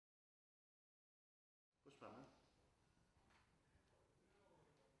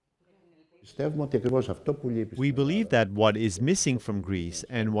We believe that what is missing from Greece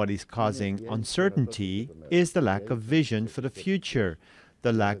and what is causing uncertainty is the lack of vision for the future,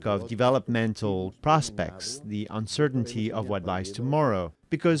 the lack of developmental prospects, the uncertainty of what lies tomorrow.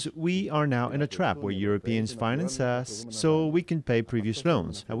 Because we are now in a trap where Europeans finance us so we can pay previous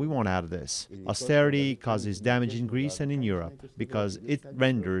loans, and we want out of this. Austerity causes damage in Greece and in Europe because it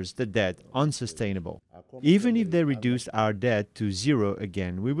renders the debt unsustainable. Even if they reduce our debt to zero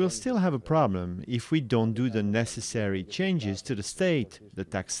again, we will still have a problem if we don't do the necessary changes to the state, the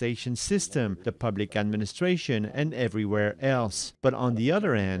taxation system, the public administration, and everywhere else. But on the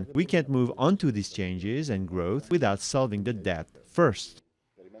other hand, we can't move on to these changes and growth without solving the debt first.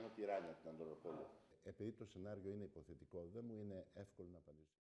 Επειδή το σενάριο είναι υποθετικό, δεν μου είναι εύκολο να απαντήσω.